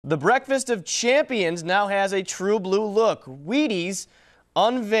The Breakfast of Champions now has a true blue look. Wheaties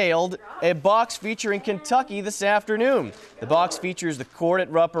unveiled a box featuring Kentucky this afternoon. The box features the court at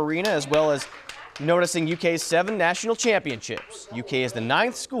Rupp Arena as well as noticing UK's 7 national championships. UK is the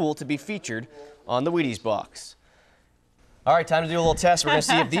 9th school to be featured on the Wheaties box. All right, time to do a little test. We're going to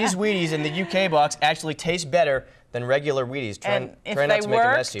see if these Wheaties in the UK box actually taste better than regular Wheaties. Try not to make a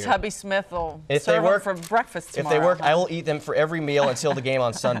mess here. Tubby Smith will serve them for breakfast tomorrow. If they work, I will eat them for every meal until the game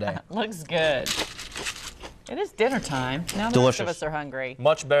on Sunday. Looks good. It is dinner time. Now the rest of us are hungry.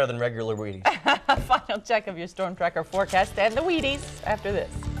 Much better than regular Wheaties. Final check of your Storm Tracker forecast and the Wheaties after this.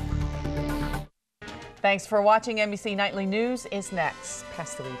 Thanks for watching. NBC Nightly News is next.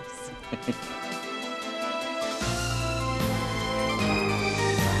 Pass the Wheaties.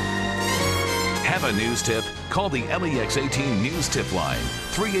 Have a news tip? Call the LEX 18 News Tip Line,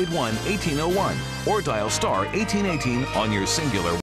 381-1801, or dial star 1818 on your singular